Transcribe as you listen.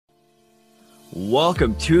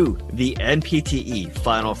Welcome to the NPTE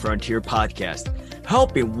Final Frontier podcast,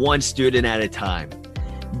 helping one student at a time.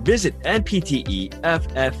 Visit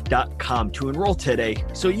NPTEFF.com to enroll today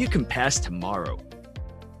so you can pass tomorrow.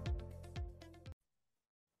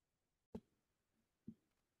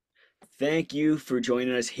 Thank you for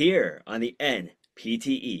joining us here on the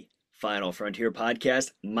NPTE Final Frontier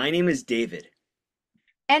podcast. My name is David.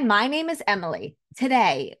 And my name is Emily.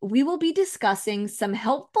 Today, we will be discussing some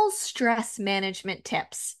helpful stress management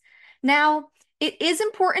tips. Now, it is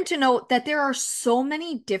important to note that there are so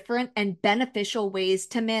many different and beneficial ways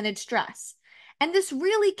to manage stress, and this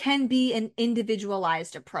really can be an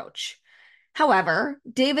individualized approach. However,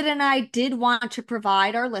 David and I did want to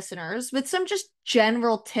provide our listeners with some just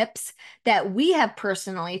general tips that we have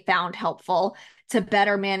personally found helpful to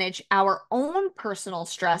better manage our own personal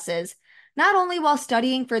stresses, not only while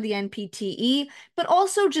studying for the NPTE, but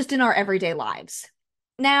also just in our everyday lives.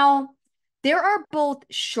 Now, there are both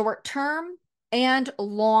short-term and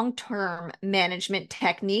long-term management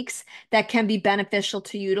techniques that can be beneficial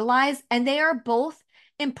to utilize, and they are both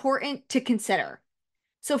important to consider.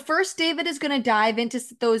 So first, David is going to dive into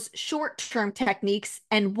those short-term techniques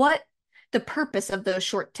and what the purpose of those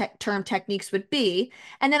short-term techniques would be,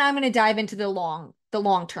 and then I'm going to dive into the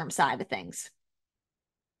long-term side of things.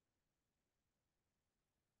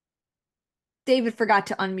 David forgot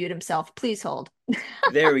to unmute himself. Please hold.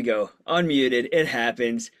 There we go. Unmuted. It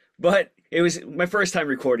happens. But it was my first time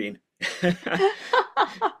recording.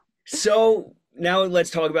 So now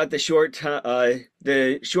let's talk about the short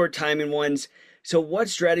timing ones. So what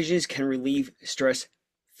strategies can relieve stress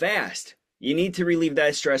fast? You need to relieve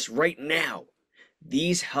that stress right now.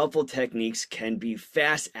 These helpful techniques can be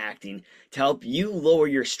fast acting to help you lower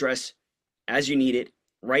your stress as you need it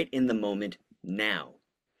right in the moment now.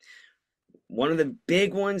 One of the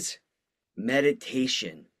big ones,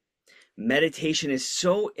 meditation. Meditation is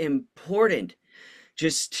so important.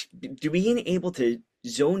 Just being able to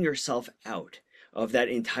zone yourself out of that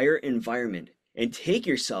entire environment and take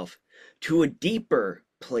yourself to a deeper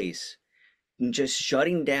place and just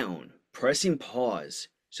shutting down, pressing pause,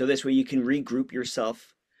 so this way you can regroup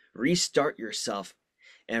yourself, restart yourself,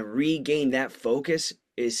 and regain that focus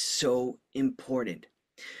is so important.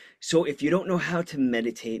 So if you don't know how to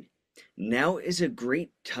meditate, now is a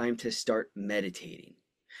great time to start meditating.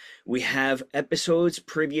 We have episodes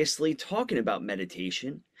previously talking about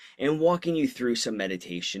meditation and walking you through some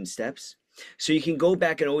meditation steps, so you can go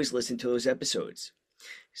back and always listen to those episodes.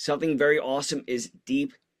 Something very awesome is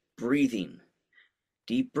deep breathing.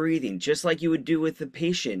 Deep breathing, just like you would do with the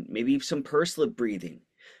patient, maybe some pursed lip breathing.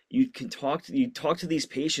 You talk to these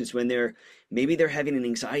patients when they're having an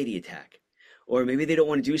anxiety attack. Or maybe they don't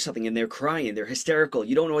want to do something and they're crying, they're hysterical,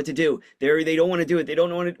 you don't know what to do. They don't want to do it, they don't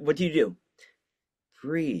know what do you do?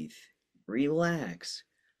 Breathe, relax.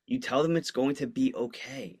 You tell them it's going to be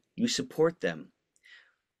okay. You support them.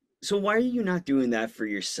 So why are you not doing that for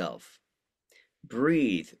yourself?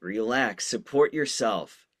 Breathe, relax, support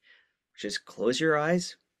yourself. Just close your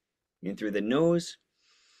eyes, in through the nose,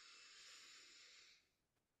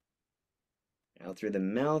 out through the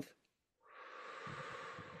mouth.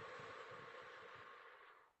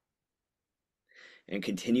 And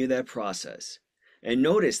continue that process. And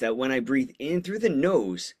notice that when I breathe in through the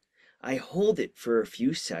nose, I hold it for a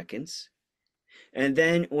few seconds. And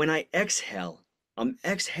then when I exhale, I'm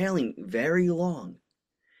exhaling very long.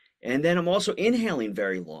 And then I'm also inhaling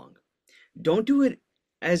very long. Don't do it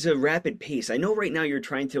as a rapid pace. I know right now you're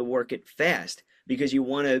trying to work it fast because you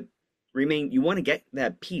want to get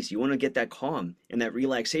that peace, you want to get that calm and that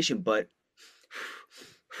relaxation, but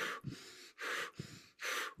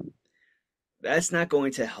that's not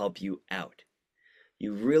going to help you out.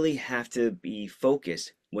 You really have to be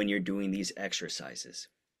focused when you're doing these exercises.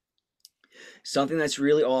 Something that's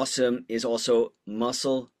really awesome is also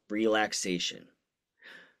muscle relaxation.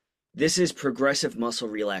 This is progressive muscle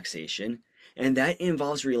relaxation, and that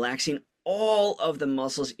involves relaxing all of the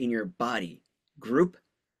muscles in your body, group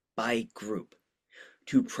by group.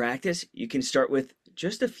 To practice, you can start with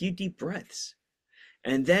just a few deep breaths,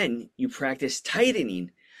 and then you practice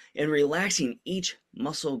tightening and relaxing each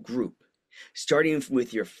muscle group, starting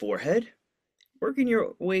with your forehead, working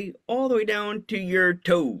your way all the way down to your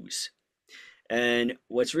toes. And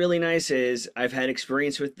what's really nice is I've had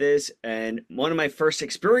experience with this, and one of my first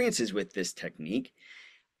experiences with this technique,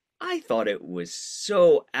 I thought it was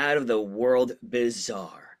so out of the world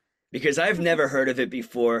bizarre because I've never heard of it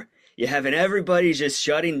before. You having everybody just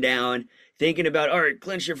shutting down, thinking about, all right,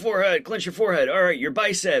 clench your forehead, all right, your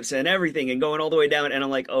biceps and everything, and going all the way down. And I'm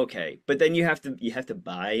like, okay, but then you have to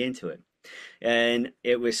buy into it. And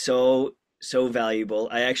it was so so valuable.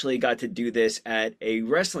 I actually got to do this at a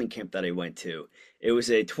wrestling camp that I went to. It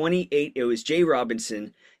was Jay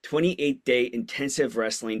Robinson 28-day intensive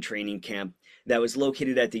wrestling training camp that was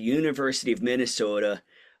located at the University of Minnesota.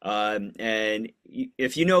 And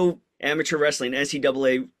if you know amateur wrestling,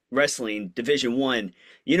 NCAA wrestling Division One,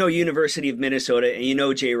 you know University of Minnesota and you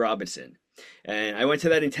know Jay Robinson. And I went to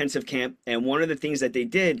that intensive camp, and one of the things that they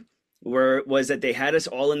did was that they had us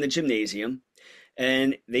all in the gymnasium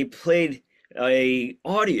and they played a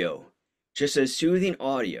audio, just a soothing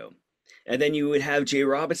audio. And then you would have Jay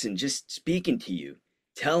Robinson just speaking to you,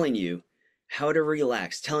 telling you how to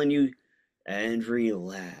relax, telling you and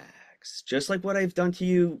relax, just like what I've done to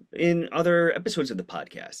you in other episodes of the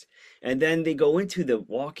podcast. And then they go into the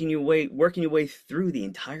working your way through the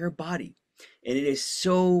entire body. And it is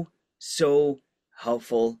so, so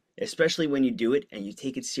helpful, especially when you do it and you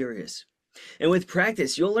take it serious. And with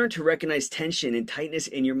practice, you'll learn to recognize tension and tightness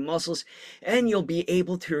in your muscles, and you'll be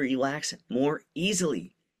able to relax more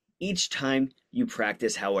easily. Each time you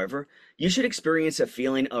practice, however, you should experience a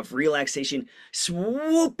feeling of relaxation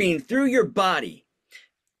swooping through your body.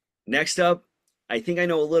 Next up, I think I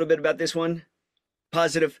know a little bit about this one: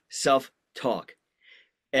 positive self talk.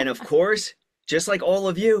 And of course, just like all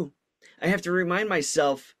of you, I have to remind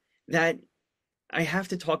myself that I have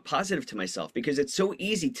to talk positive to myself because it's so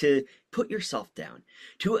easy to put yourself down,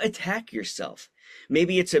 to attack yourself.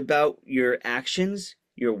 Maybe it's about your actions,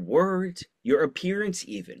 your words, your appearance,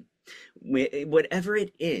 even. Whatever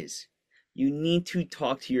it is, you need to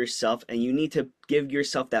talk to yourself and you need to give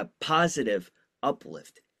yourself that positive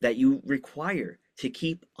uplift that you require to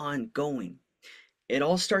keep on going. It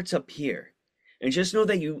all starts up here. And just know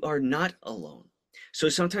that you are not alone. So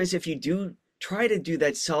sometimes if you do try to do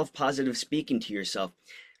that self-positive speaking to yourself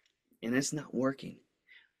and it's not working,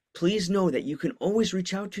 please know that you can always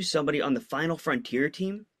reach out to somebody on the Final Frontier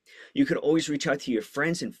team. You can always reach out to your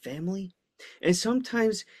friends and family. And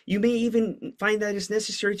sometimes you may even find that it's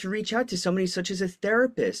necessary to reach out to somebody such as a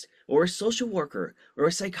therapist or a social worker or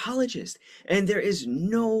a psychologist. And there is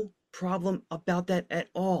no problem about that at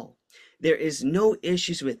all. There is no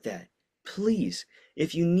issues with that. Please,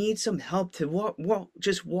 if you need some help to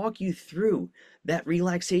just walk you through that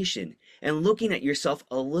relaxation and looking at yourself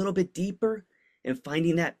a little bit deeper and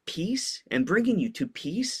finding that peace and bringing you to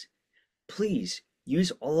peace, please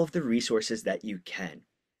use all of the resources that you can.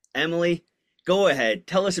 Emily, go ahead.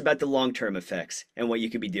 Tell us about the long-term effects and what you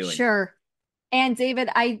could be doing. Sure. And David,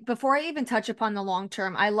 I before I even touch upon the long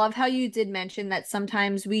term, I love how you did mention that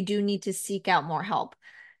sometimes we do need to seek out more help.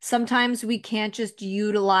 Sometimes we can't just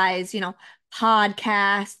utilize,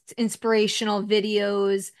 podcasts, inspirational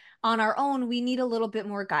videos on our own. We need a little bit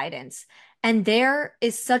more guidance. And there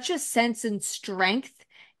is such a sense and strength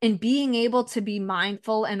in being able to be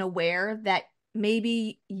mindful and aware that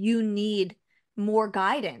maybe you need more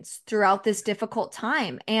guidance throughout this difficult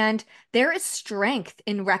time. And there is strength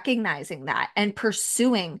in recognizing that and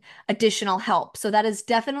pursuing additional help. So that is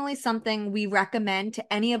definitely something we recommend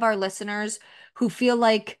to any of our listeners who feel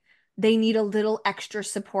like they need a little extra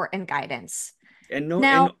support and guidance. And know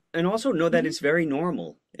Now, and also know that mhm. it's very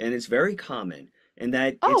normal and it's very common and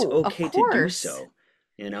that it's Oh, of okay to do course. so.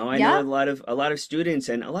 I know Yeah, a lot of students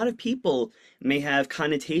and a lot of people may have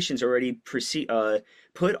connotations already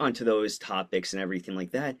put onto those topics and everything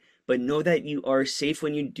like that. But know that you are safe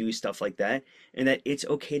when you do stuff like that and that it's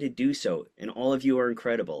okay to do so. And all of you are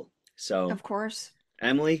incredible. So, of course.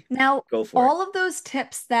 Emily, Now, go for it. all of those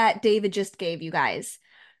tips that David just gave you guys,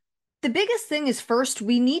 the biggest thing is first,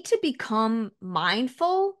 we need to become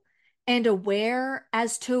mindful and aware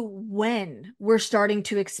as to when we're starting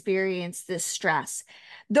to experience this stress.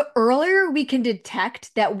 The earlier we can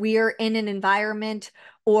detect that we're in an environment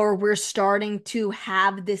or we're starting to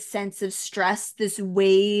have this sense of stress, this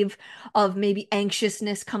wave of maybe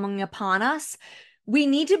anxiousness coming upon us, we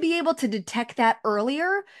need to be able to detect that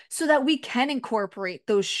earlier so that we can incorporate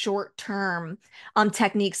those short-term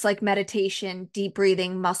techniques like meditation, deep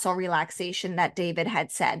breathing, muscle relaxation that David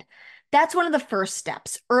had said. That's one of the first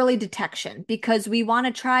steps, early detection, because we want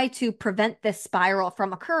to try to prevent this spiral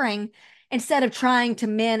from occurring instead of trying to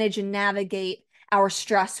manage and navigate our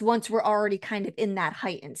stress once we're already kind of in that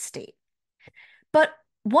heightened state. But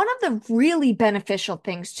one of the really beneficial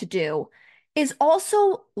things to do is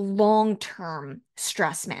also long-term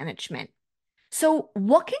stress management. So,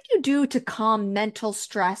 what can you do to calm mental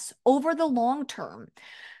stress over the long term?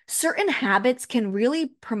 Certain habits can really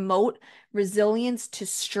promote resilience to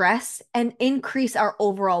stress and increase our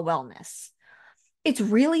overall wellness. It's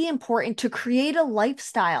really important to create a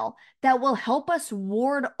lifestyle that will help us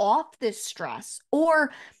ward off this stress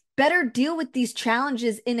or better deal with these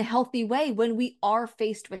challenges in a healthy way when we are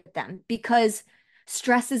faced with them, because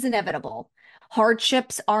stress is inevitable.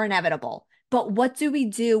 Hardships are inevitable. But what do we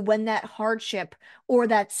do when that hardship or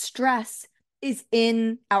that stress is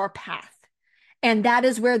in our path? And that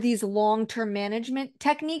is where these long-term management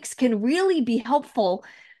techniques can really be helpful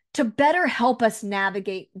to better help us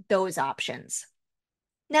navigate those options.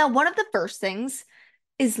 Now, one of the first things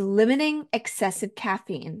is limiting excessive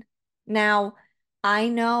caffeine. Now, I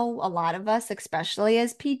know a lot of us, especially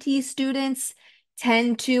as PT students,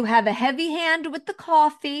 tend to have a heavy hand with the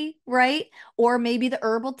coffee, right? Or maybe the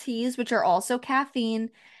herbal teas, which are also caffeine.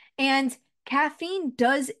 And caffeine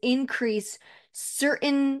does increase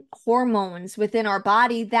certain hormones within our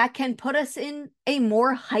body that can put us in a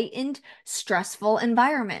more heightened, stressful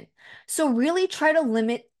environment. So, really try to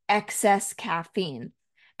limit excess caffeine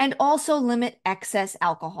and also limit excess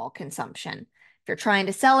alcohol consumption. If you're trying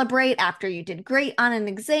to celebrate after you did great on an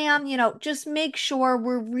exam, just make sure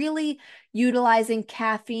we're really utilizing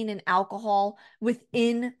caffeine and alcohol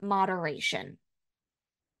within moderation.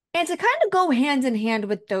 And to kind of go hand in hand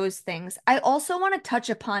with those things, I also want to touch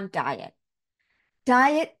upon diet.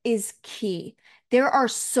 Diet is key. There are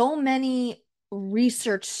so many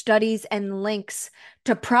research studies and links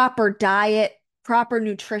to proper diet, proper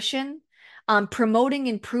nutrition, promoting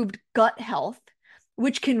improved gut health,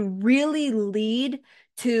 which can really lead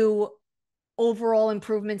to overall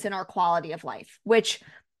improvements in our quality of life, which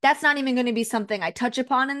that's not even going to be something I touch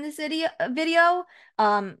upon in this video.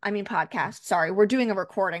 I mean podcast. Sorry, we're doing a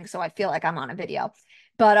recording, so I feel like I'm on a video.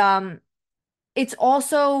 But it's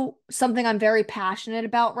also something I'm very passionate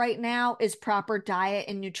about right now is proper diet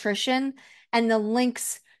and nutrition and the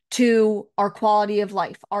links to our quality of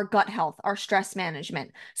life, our gut health, our stress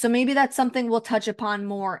management. So maybe that's something we'll touch upon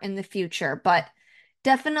more in the future, but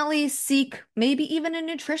definitely seek maybe even a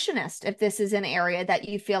nutritionist if this is an area that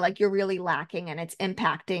you feel like you're really lacking and it's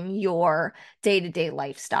impacting your day-to-day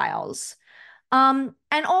lifestyles. And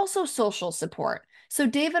also social support. So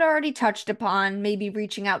David already touched upon maybe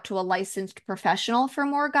reaching out to a licensed professional for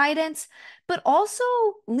more guidance, but also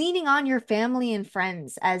leaning on your family and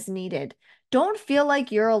friends as needed. Don't feel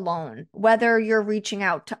like you're alone, whether you're reaching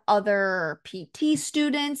out to other PT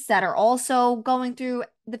students that are also going through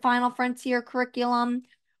the Final Frontier curriculum,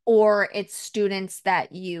 or it's students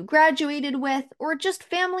that you graduated with, or just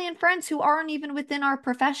family and friends who aren't even within our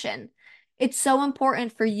profession. It's so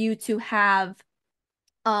important for you to have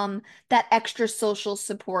that extra social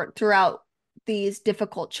support throughout these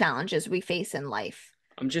difficult challenges we face in life.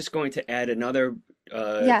 I'm just going to add another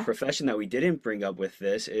Yeah. profession that we didn't bring up with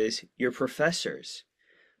this is your professors.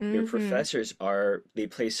 Your Mm-hmm. professors they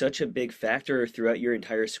play such a big factor throughout your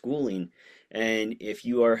entire schooling. And if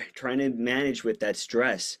you are trying to manage with that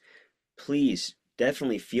stress, please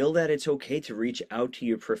definitely feel that it's okay to reach out to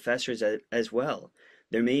your professors as well.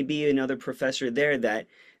 There may be another professor there that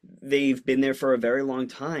they've been there for a very long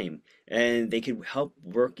time and they could help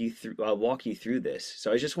walk you through this.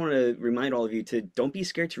 So I just want to remind all of you to don't be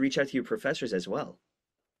scared to reach out to your professors as well.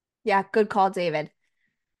 Yeah, good call, David.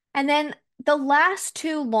 And then the last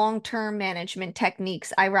two long-term management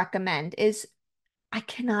techniques I recommend is I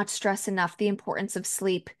cannot stress enough the importance of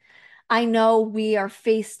sleep. I know we are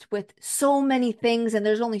faced with so many things and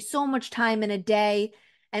there's only so much time in a day,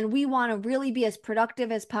 and we want to really be as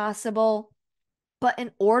productive as possible. But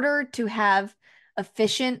in order to have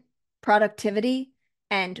efficient productivity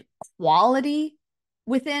and quality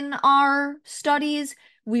within our studies,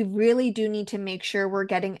 we really do need to make sure we're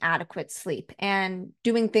getting adequate sleep and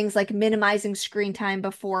doing things like minimizing screen time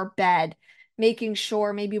before bed, making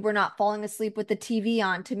sure maybe we're not falling asleep with the TV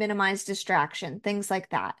on to minimize distraction, things like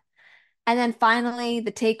that. And then finally,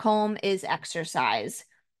 the take home is exercise.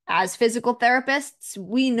 As physical therapists,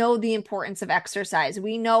 we know the importance of exercise.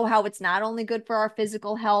 We know how it's not only good for our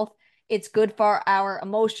physical health, it's good for our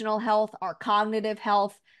emotional health, our cognitive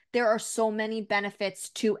health. There are so many benefits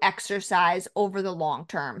to exercise over the long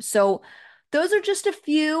term. So, those are just a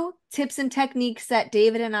few tips and techniques that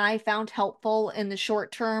David and I found helpful in the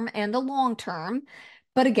short term and the long term.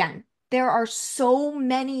 But again, there are so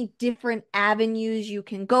many different avenues you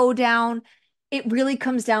can go down. It really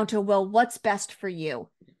comes down to, well, what's best for you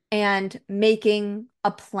and making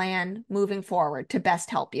a plan moving forward to best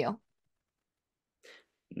help you.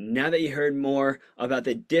 Now that you heard more about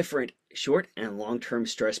the different short and long-term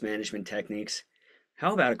stress management techniques,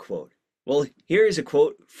 how about a quote? Well, here is a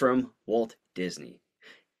quote from Walt Disney.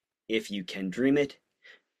 If you can dream it,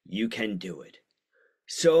 you can do it.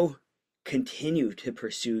 So continue to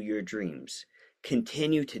pursue your dreams.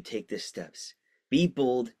 Continue to take the steps. Be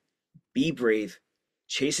bold, be brave,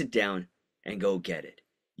 chase it down, and go get it.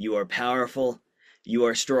 You are powerful. You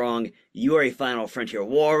are strong. You are a final frontier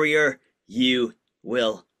warrior. You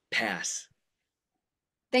will pass.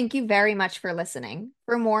 Thank you very much for listening.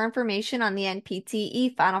 For more information on the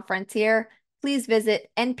NPTE Final Frontier, please visit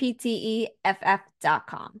npteff.com.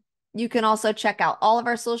 You can also check out all of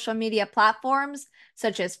our social media platforms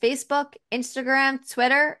such as Facebook, Instagram,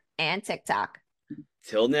 Twitter, and TikTok.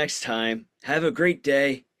 Till next time, have a great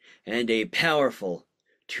day and a powerful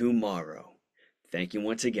tomorrow. Thank you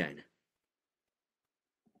once again.